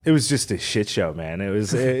It was just a shit show, man. It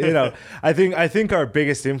was, I think our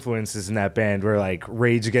biggest influences in that band were like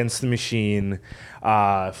Rage Against the Machine,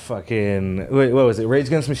 what was it? Rage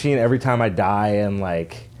Against the Machine, Every Time I Die, and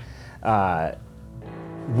like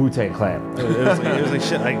Wu-Tang Clan. It was like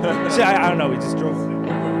shit. I don't know. We just drove.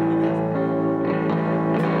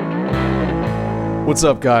 What's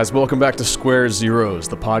up, guys? Welcome back to Square Zeros,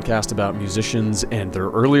 the podcast about musicians and their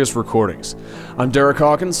earliest recordings. I'm Derek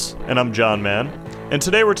Hawkins. And I'm John Mann. And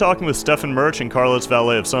today we're talking with Stefan Murch and Carlos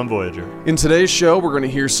Valle of Sun Voyager. In today's show, we're going to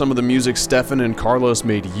hear some of the music Stefan and Carlos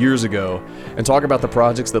made years ago and talk about the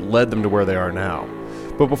projects that led them to where they are now.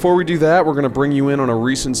 But before we do that, we're going to bring you in on a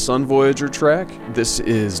recent Sun Voyager track. This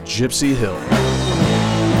is Gypsy Hill.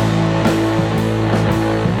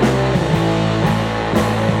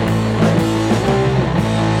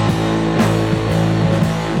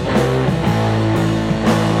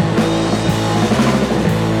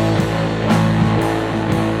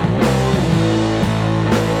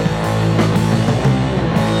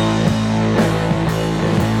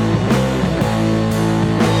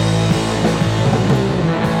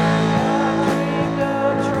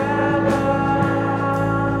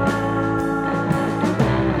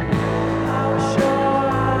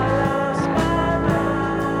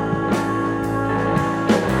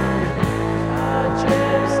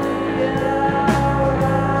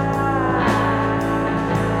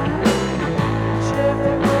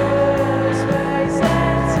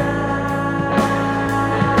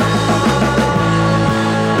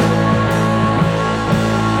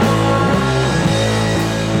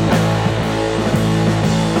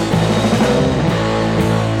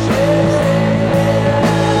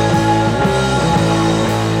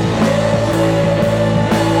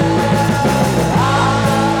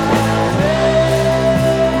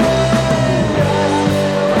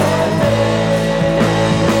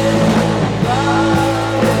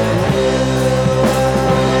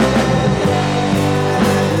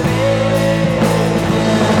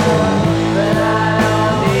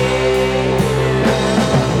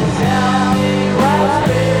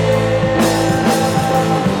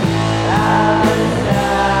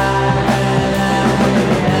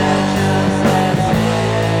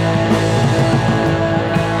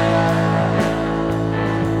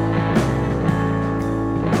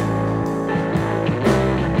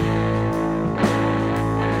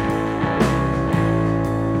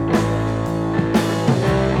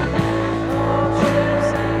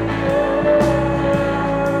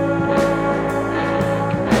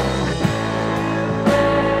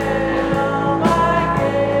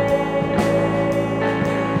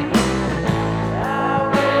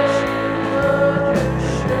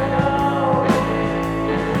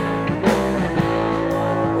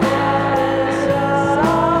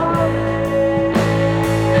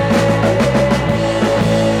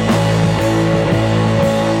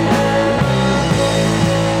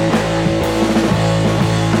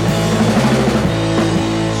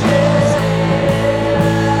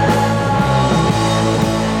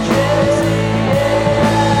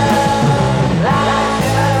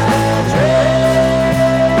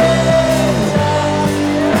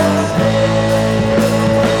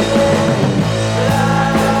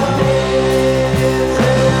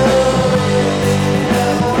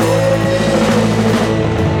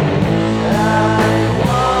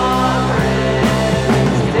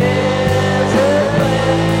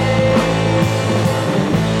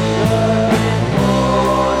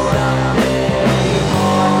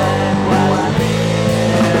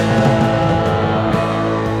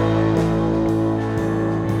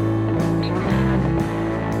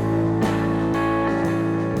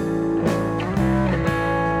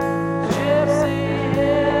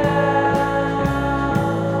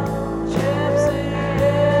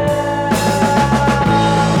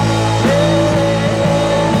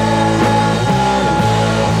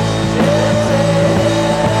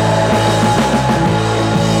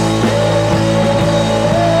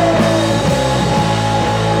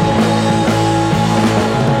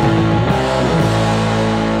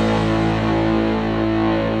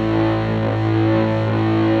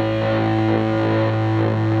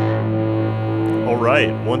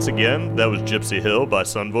 Once again, that was Gypsy Hill by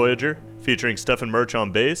Sun Voyager, featuring Stefan Murch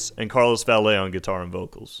on bass and Carlos Valle on guitar and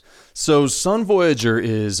vocals. So Sun Voyager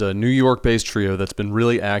is a New York-based trio that's been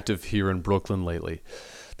really active here in Brooklyn lately.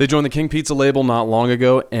 They joined the King Pizza label not long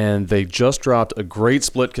ago, and they just dropped a great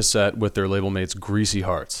split cassette with their label mates Greasy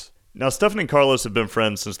Hearts. Now, Stefan and Carlos have been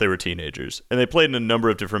friends since they were teenagers, and they played in a number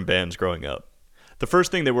of different bands growing up. The first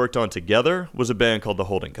thing they worked on together was a band called The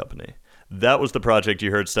Holding Company. That was the project you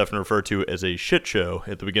heard Stefan refer to as a shit show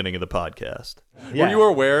at the beginning of the podcast. Yeah. Were you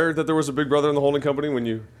aware that there was a big brother in the holding company when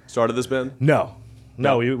you started this band? No,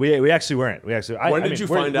 we actually weren't. When did you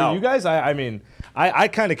find out? You guys, I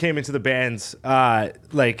kind of came into the bands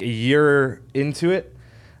like a year into it.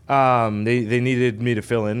 They needed me to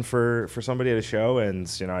fill in for somebody at a show, and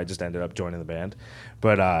I just ended up joining the band.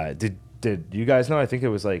 But did you guys know? I think it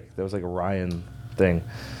was that was like a Ryan thing.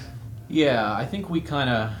 Yeah, I think we're kind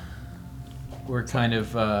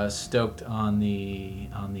of stoked on the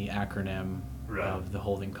acronym of the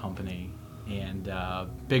holding company, and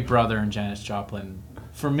Big Brother and Janis Joplin,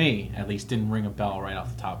 for me at least, didn't ring a bell right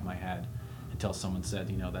off the top of my head until someone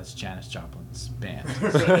said, that's Janis Joplin's band.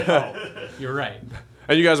 So, you're right.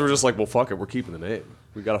 And you guys were just like, well, fuck it, we're keeping the name.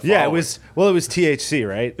 We got to follow. Yeah, it was THC,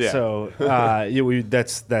 right? Yeah. So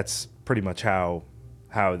that's pretty much how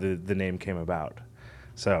the name came about.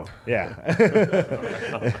 So yeah,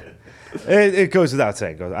 it goes without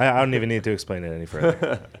saying. I don't even need to explain it any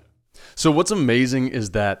further. So what's amazing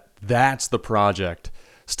is that that's the project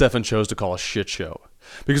Stefan chose to call a shit show.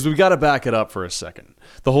 Because we've got to back it up for a second.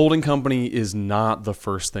 The holding company is not the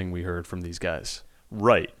first thing we heard from these guys.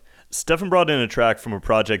 Right. Stefan brought in a track from a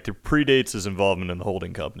project that predates his involvement in the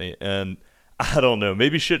holding company, and I don't know,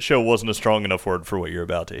 maybe shit show wasn't a strong enough word for what you're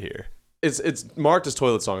about to hear. It's marked as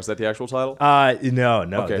Toilet Song. Is that the actual title? No.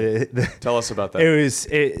 Okay. Tell us about that.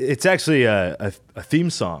 It's actually a theme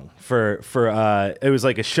song for it was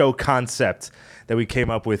like a show concept that we came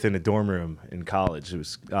up with in a dorm room in college. It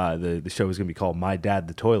was the show was gonna be called My Dad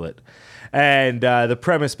the Toilet, and the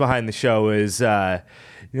premise behind the show is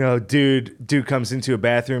dude comes into a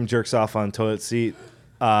bathroom, jerks off on toilet seat,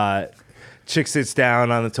 chick sits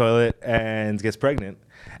down on the toilet and gets pregnant.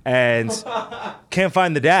 And can't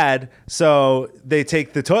find the dad, so they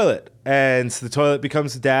take the toilet, and the toilet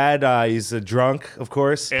becomes the dad. He's a drunk, of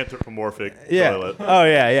course. Anthropomorphic Yeah. toilet. Oh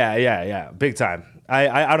yeah, big time.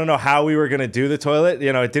 I don't know how we were gonna do the toilet.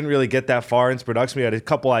 It didn't really get that far into production. We had a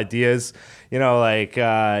couple ideas. He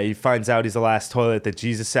finds out he's the last toilet that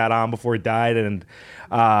Jesus sat on before he died, and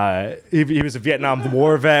he was a Vietnam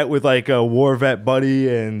War vet with like a war vet buddy,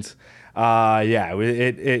 and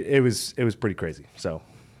it was pretty crazy. So.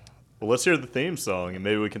 Well, let's hear the theme song, and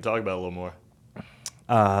maybe we can talk about it a little more.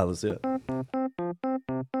 Let's do it. My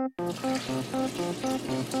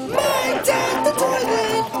dad, the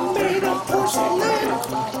toilet, made of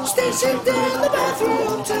porcelain, stationed in the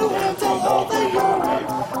bathroom to handle all the urine.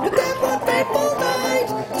 But then one fateful night,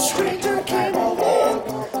 a stranger came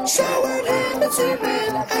along, showered him in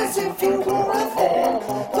semen as if he were a thing.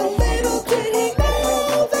 But little did he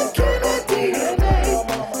know that Kennedy DNA.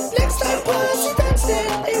 Next time pussy danced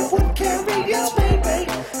it would carry its baby,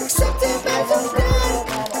 except if as of dad.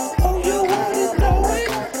 Oh, you wouldn't know it.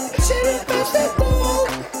 Shit is basketball.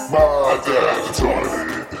 My dad the toilet.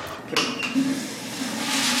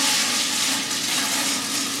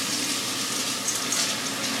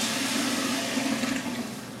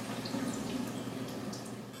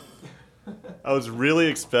 I was really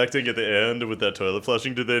expecting at the end with that toilet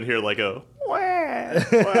flushing to then hear like a wah,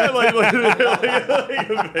 like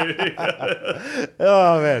a baby.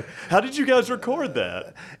 Oh man, How did you guys record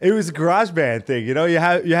that? it was a GarageBand thing. You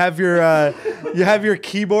have your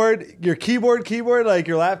keyboard, like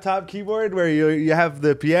your laptop keyboard, where you have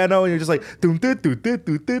the piano and you're just like dum dum dum dum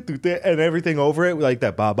dum dum dum, and everything over it like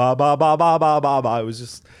that ba ba ba ba ba ba ba ba. It was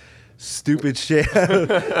just stupid shit.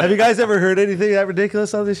 Have you guys ever heard anything that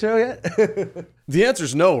ridiculous on the show yet? The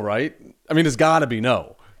answer's no, right? I mean, it's got to be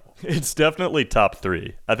no. It's definitely top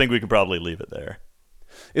 3. I think we could probably leave it there.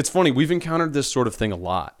 It's funny, we've encountered this sort of thing a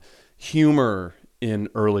lot. Humor in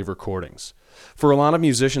early recordings. For a lot of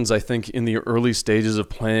musicians, I think in the early stages of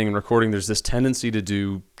playing and recording, there's this tendency to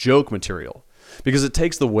do joke material because it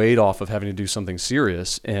takes the weight off of having to do something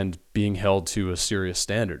serious and being held to a serious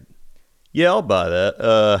standard. Yeah, I'll buy that.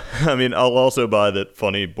 I'll also buy that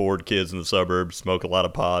funny, bored kids in the suburbs smoke a lot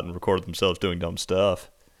of pot and record themselves doing dumb stuff.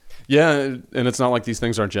 Yeah, and it's not like these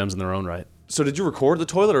things aren't gems in their own right. So did you record the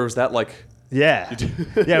toilet, or was that like... Yeah,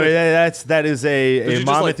 that is a just,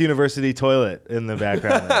 Monmouth like- University toilet in the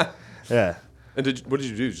background. there. Yeah. And what did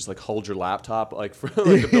you do? Just like hold your laptop like for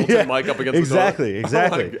like the built-in mic up against exactly, the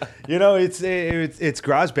toilet? exactly. It's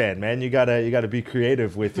GarageBand, man. You gotta be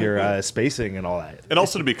creative with your spacing and all that. And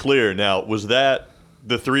also to be clear, now, was that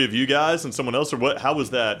the 3 of you guys and someone else, or what? How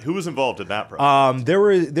was that? Who was involved in that project? There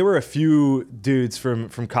were a few dudes from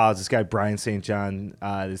college. This guy Brian St. John,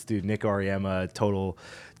 this dude Nick Ariema, total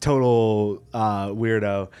total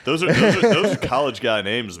weirdo. Those are college guy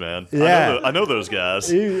names, man. Yeah. I know those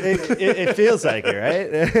guys. It feels like it,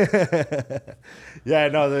 right? Yeah,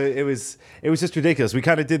 no, it was just ridiculous. We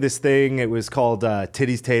kind of did this thing. It was called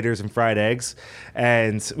Titties, Taters, and Fried Eggs,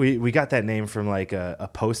 and we got that name from like a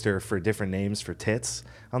poster for different names for tits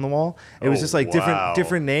on the wall. It was just like wow.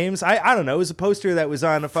 different names. I don't know. It was a poster that was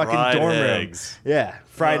on a fucking Fried dorm eggs. room. Yeah,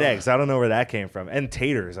 fried eggs. I don't know where that came from. And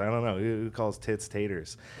taters. I don't know who calls tits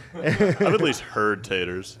taters. I've at least heard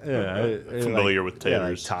taters. Yeah, Familiar with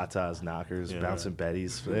taters. Yeah, like tatas, knockers, Yeah. bouncing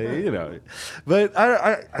betties, you know. But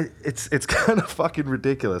it's kind of fucking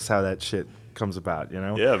ridiculous how that shit comes about, you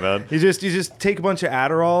know. Yeah, man. You just take a bunch of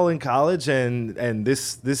Adderall in college, and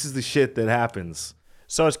this is the shit that happens.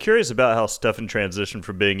 So I was curious about how Stefan transitioned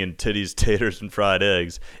from being in Titties, Taters, and Fried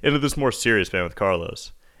Eggs into this more serious band with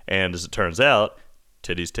Carlos. And as it turns out,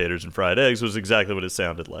 Titties, Taters, and Fried Eggs was exactly what it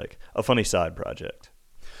sounded like, a funny side project.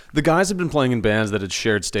 The guys had been playing in bands that had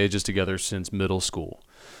shared stages together since middle school.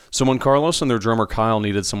 So when Carlos and their drummer Kyle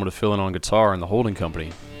needed someone to fill in on guitar in the holding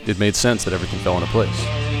company, it made sense that everything fell into place.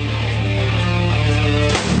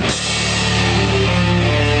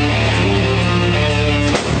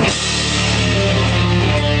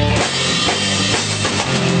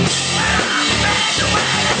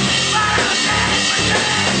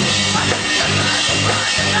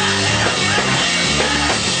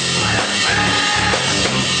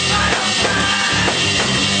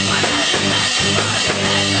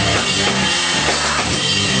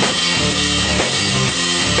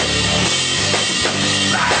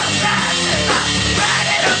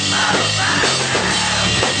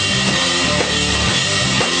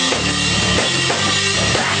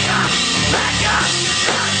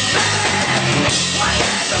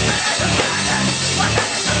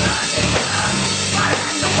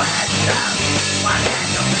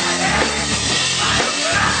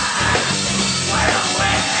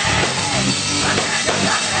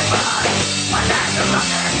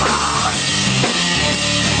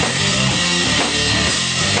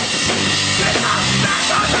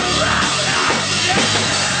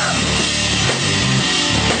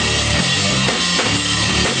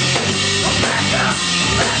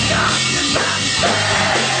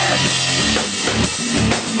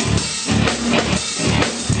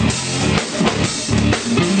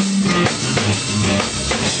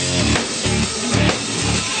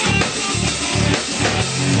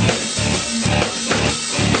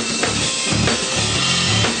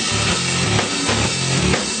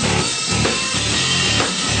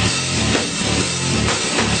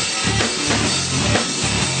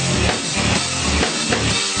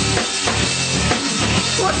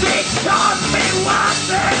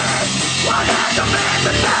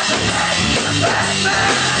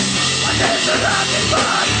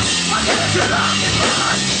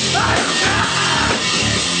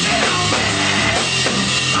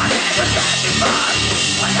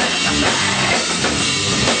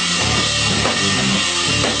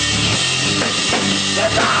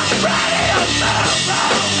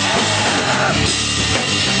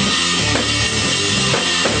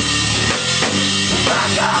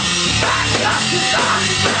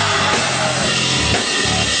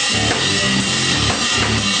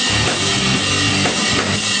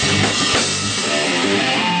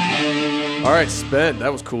 All right, Spent.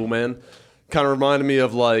 That was cool, man. Kind of reminded me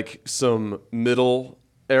of like some middle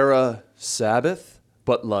era Sabbath,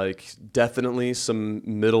 but like definitely some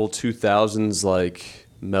middle 2000s like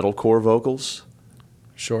metalcore vocals.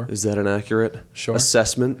 Sure. Is that an accurate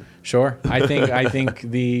assessment? Sure. I think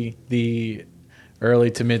the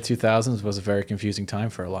early to mid 2000s was a very confusing time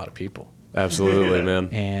for a lot of people. Absolutely, man.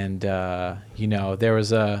 And there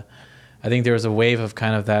was a wave of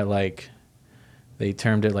kind of that, like, they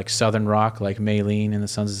termed it like Southern rock, like Maylene and the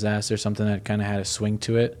Sons of Disaster, something that kind of had a swing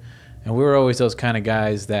to it. And we were always those kind of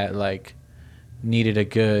guys that like needed a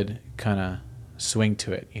good kind of swing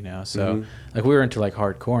to it, you know. So like we were into like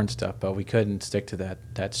hardcore and stuff, but we couldn't stick to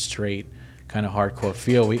that straight kind of hardcore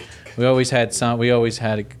feel. We always had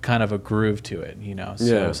a kind of a groove to it, you know.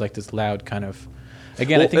 So it was like this loud kind of.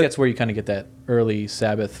 Again, well, I think that's where you kind of get that early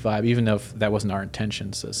Sabbath vibe, even though that wasn't our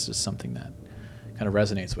intention. So it's just something that kind of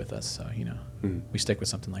resonates with us. So, you know, we stick with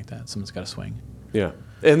something like that. Someone's got to swing. Yeah.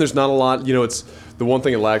 And there's not a lot, you know, it's the one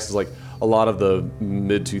thing it lacks is like a lot of the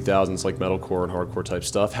mid 2000s, like metalcore and hardcore type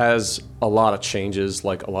stuff has a lot of changes,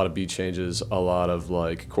 like a lot of beat changes, a lot of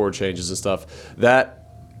like chord changes and stuff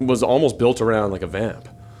that was almost built around like a vamp.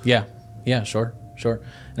 Yeah. Yeah, sure.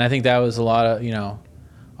 And I think that was a lot of, you know,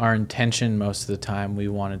 our intention most of the time. We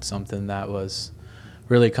wanted something that was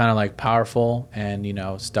really kind of like powerful and, you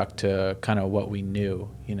know, stuck to kind of what we knew,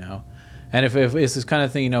 you know. And if it's this kind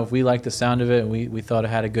of thing, if we liked the sound of it and we thought it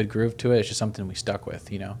had a good groove to it, it's just something we stuck with,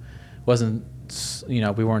 Wasn't,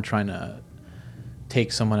 we weren't trying to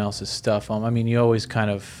take someone else's stuff. I mean, you always kind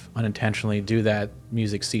of unintentionally do that.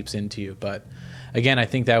 Music seeps into you. But again, I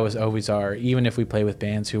think that was always even if we play with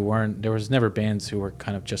bands who weren't, there was never bands who were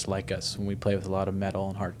kind of just like us. When we play with a lot of metal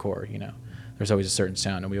and hardcore, there's always a certain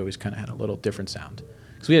sound, and we always kind of had a little different sound.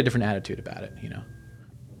 Because we had a different attitude about it,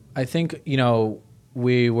 I think,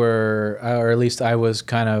 we were, or at least I was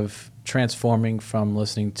kind of transforming from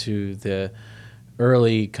listening to the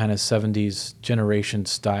early kind of 70s generation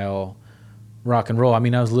style rock and roll. I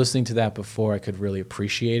mean, I was listening to that before I could really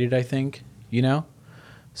appreciate it, I think,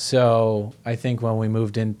 So I think when we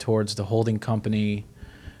moved in towards the holding company,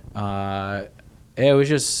 it was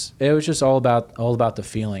just all about the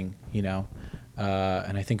feeling,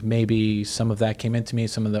 and I think maybe some of that came into me,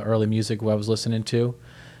 some of the early music I was listening to,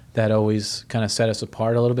 that always kind of set us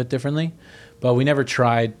apart a little bit differently. But we never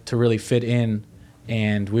tried to really fit in,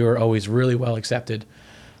 and we were always really well accepted.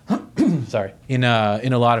 Sorry, in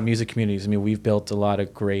a lot of music communities. I mean, we've built a lot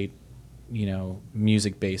of great,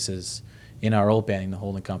 music bases in our old band, the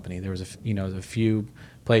Holding Company. There was a few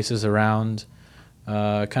places around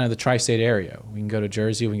kind of the tri-state area. We can go to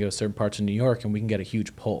Jersey, we can go to certain parts of New York, and we can get a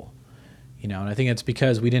huge pull. And I think it's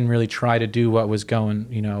because we didn't really try to do what was going,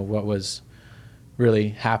 what was really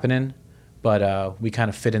happening, but we kind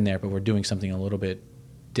of fit in there, but we're doing something a little bit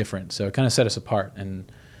different. So it kind of set us apart,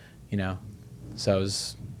 and so it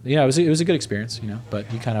was a good experience,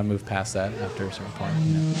 but you kind of move past that after a certain point.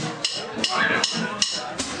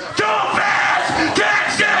 Too fast,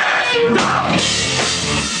 Texas! No!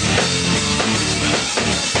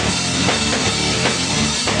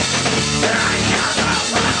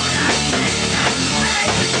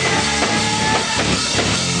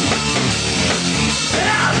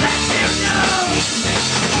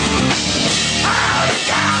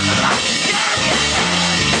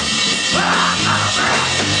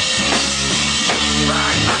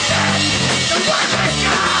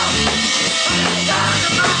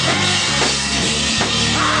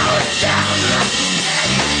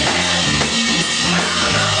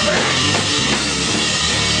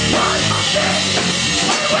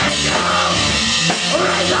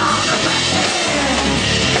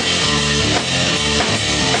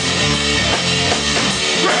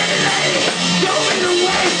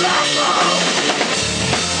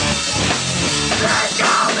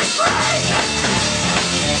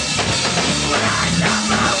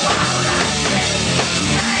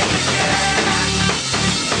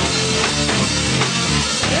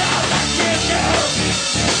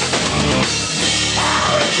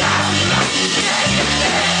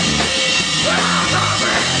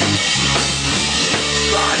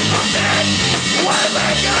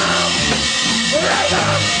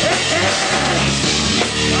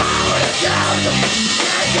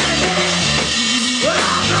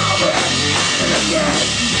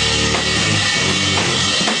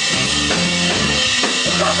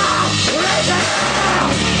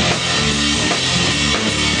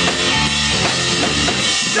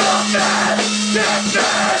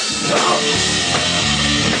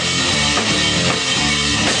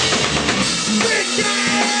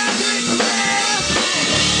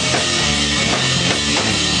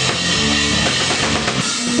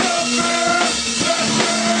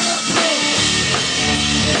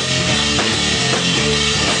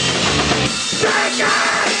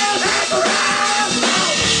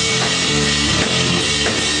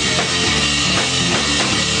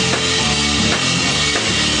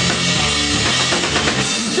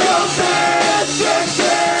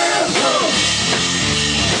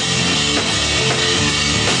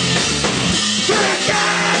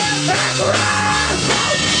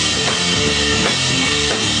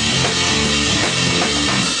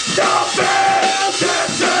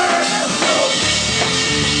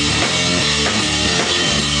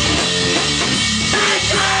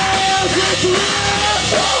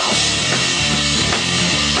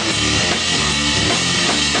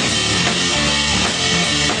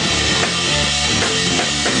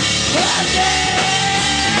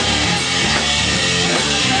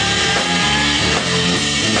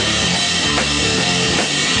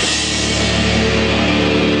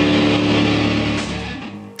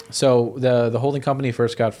 So the holding company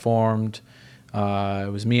first got formed.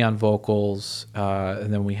 It was me on vocals,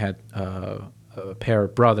 and then we had a pair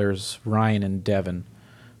of brothers, Ryan and Devin,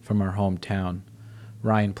 from our hometown.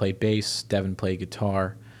 Ryan played bass, Devin played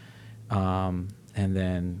guitar, and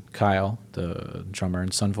then Kyle, the drummer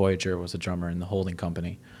in Sun Voyager, was a drummer in the holding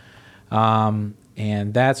company. And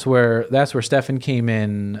that's where Stefan came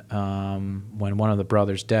in when one of the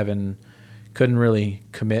brothers, Devin, couldn't really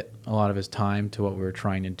commit a lot of his time to what we were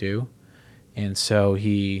trying to do. And so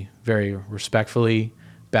he very respectfully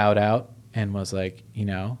bowed out and was like,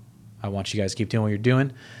 I want you guys to keep doing what you're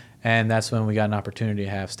doing. And that's when we got an opportunity to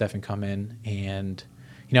have Stefan come in, and,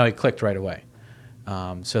 it clicked right away.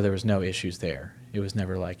 So there was no issues there. It was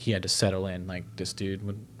never like he had to settle in. Like, this dude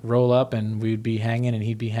would roll up and we'd be hanging and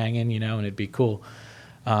he'd be hanging, and it'd be cool.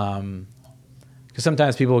 Because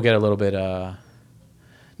sometimes people will get a little bit, I'm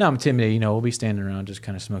intimidated. We'll be standing around just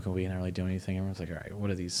kind of smoking weed and not really doing anything. Everyone's like, all right, what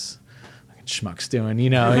are these fucking schmucks doing?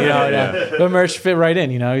 But Merch fit right in.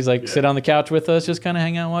 He's like, sit on the couch with us, just kind of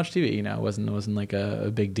hang out and watch TV. It wasn't like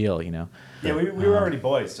a big deal. Yeah, we were already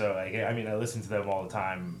boys, so I listened to them all the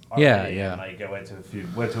time. Already, Yeah. And, I went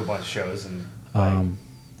to a bunch of shows, and I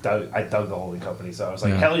dug the holding company, so I was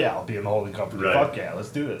like, hell yeah, I'll be in the holding company. Right. Fuck yeah, let's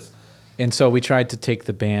do this. And so we tried to take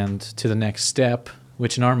the band to the next step,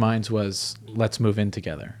 which in our minds was, let's move in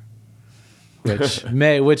together.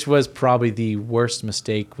 Which was probably the worst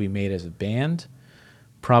mistake we made as a band.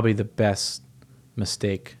 Probably the best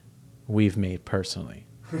mistake we've made personally.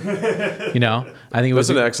 I think it was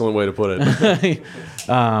That's an excellent way to put it.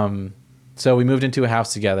 So we moved into a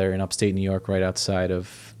house together in upstate New York, right outside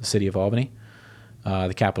of the city of Albany,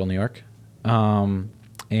 the capital of New York.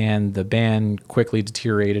 And the band quickly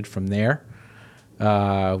deteriorated from there.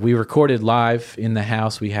 We recorded live in the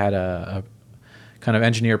house. We had a kind of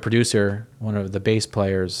engineer producer, one of the bass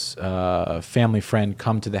players, a family friend,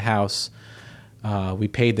 come to the house. We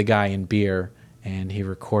paid the guy in beer, and he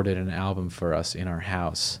recorded an album for us in our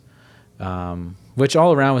house, which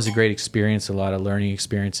all around was a great experience, a lot of learning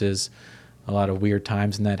experiences, a lot of weird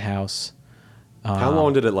times in that house. How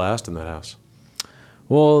long did it last in that house?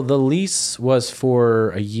 Well, the lease was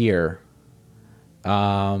for a year.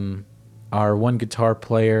 Our one guitar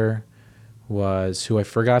player was, who I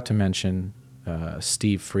forgot to mention,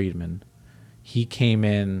 Steve Friedman. He came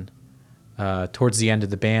in towards the end of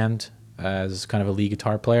the band as kind of a lead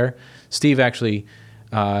guitar player. Steve actually,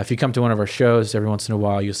 if you come to one of our shows, every once in a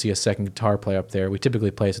while you'll see a second guitar player up there. We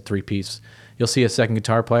typically play as a three-piece. You'll see a second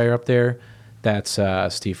guitar player up there. That's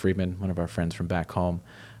Steve Friedman, one of our friends from back home.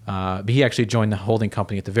 But he actually joined the holding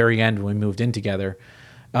company at the very end when we moved in together.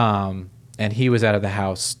 And he was out of the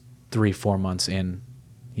house 3-4 months in.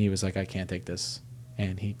 He was like, I can't take this.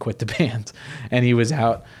 And he quit the band. And he was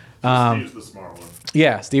out. Steve's the smart one.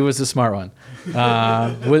 Yeah, Steve was the smart one.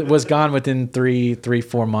 Was gone within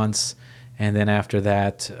 3-4 months. And then after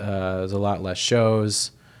that, there was a lot less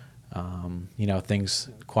shows. Things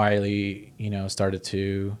quietly, started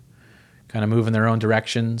to kind of move in their own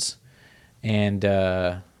directions. And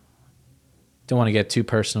don't want to get too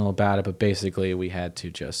personal about it, but basically we had to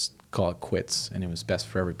just call it quits. And it was best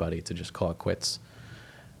for everybody to just call it quits.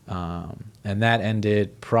 And that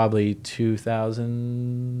ended probably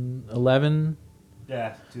 2011.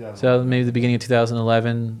 Yeah, 2011. So maybe the beginning of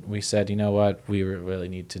 2011, we said, you know what, we really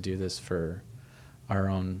need to do this for our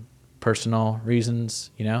own personal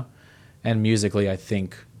reasons, And musically, I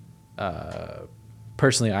think,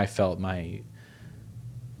 personally, I felt my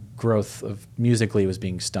growth of musically was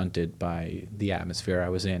being stunted by the atmosphere I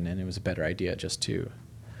was in, and it was a better idea just to,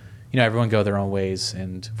 everyone go their own ways,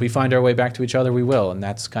 and if we find our way back to each other, we will, and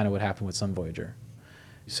that's kind of what happened with Sun Voyager.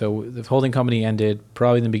 So the holding company ended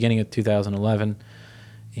probably in the beginning of 2011,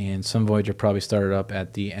 and Sun Voyager probably started up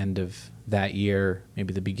at the end of that year,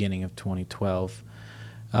 maybe the beginning of 2012.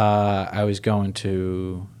 I was going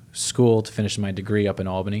to school to finish my degree up in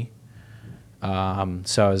Albany. So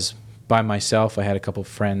I was by myself. I had a couple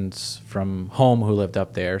friends from home who lived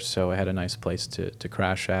up there, so I had a nice place to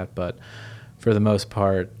crash at, but for the most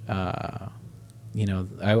part, I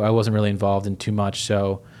wasn't really involved in too much.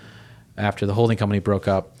 So after the holding company broke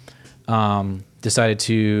up, decided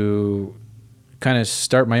to kind of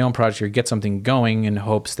start my own project or get something going in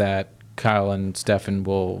hopes that Kyle and Stefan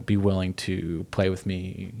will be willing to play with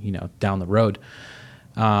me, down the road.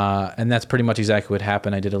 And that's pretty much exactly what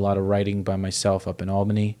happened. I did a lot of writing by myself up in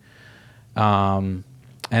Albany.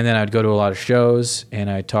 And then I'd go to a lot of shows, and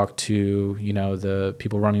I'd talk to, the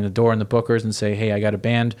people running the door and the bookers and say, hey, I got a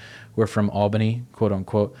band. We're from Albany, quote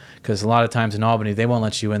unquote. Because a lot of times in Albany, they won't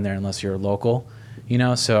let you in there unless you're local,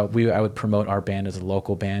 So I would promote our band as a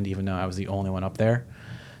local band, even though I was the only one up there.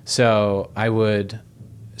 So I would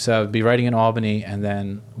be writing in Albany, and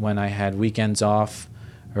then when I had weekends off,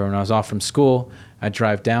 or when I was off from school, I'd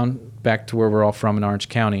drive down back to where we're all from in Orange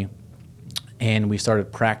County, and we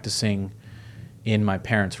started practicing in my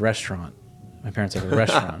parents' restaurant. My parents have a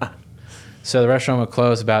restaurant. So the restaurant would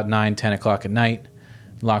close about 9, 10 o'clock at night,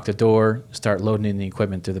 lock the door, start loading in the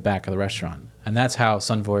equipment through the back of the restaurant. And that's how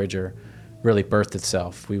Sun Voyager really birthed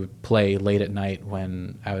itself. We would play late at night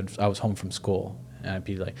when I was home from school, and I'd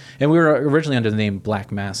be like, and we were originally under the name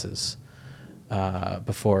Black Masses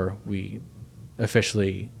before we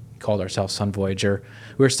officially called ourselves Sun Voyager.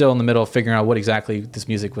 We were still in the middle of figuring out what exactly this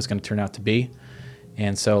music was going to turn out to be.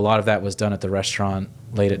 And so a lot of that was done at the restaurant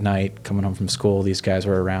late at night, coming home from school. These guys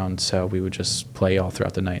were around, so we would just play all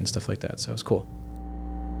throughout the night and stuff like that. So it was cool.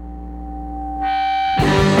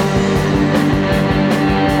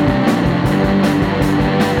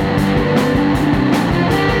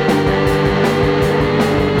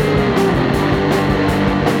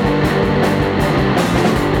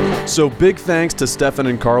 So big thanks to Stefan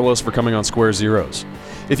and Carlos for coming on Square Zeros.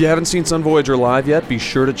 If you haven't seen Sun Voyager live yet, be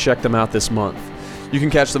sure to check them out this month. You can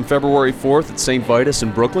catch them February 4th at St. Vitus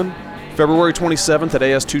in Brooklyn, February 27th at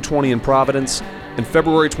AS 220 in Providence, and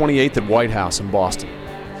February 28th at White House in Boston.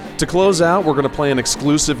 To close out, we're going to play an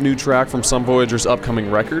exclusive new track from Sun Voyager's upcoming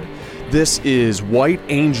record. This is White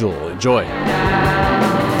Angel. Enjoy.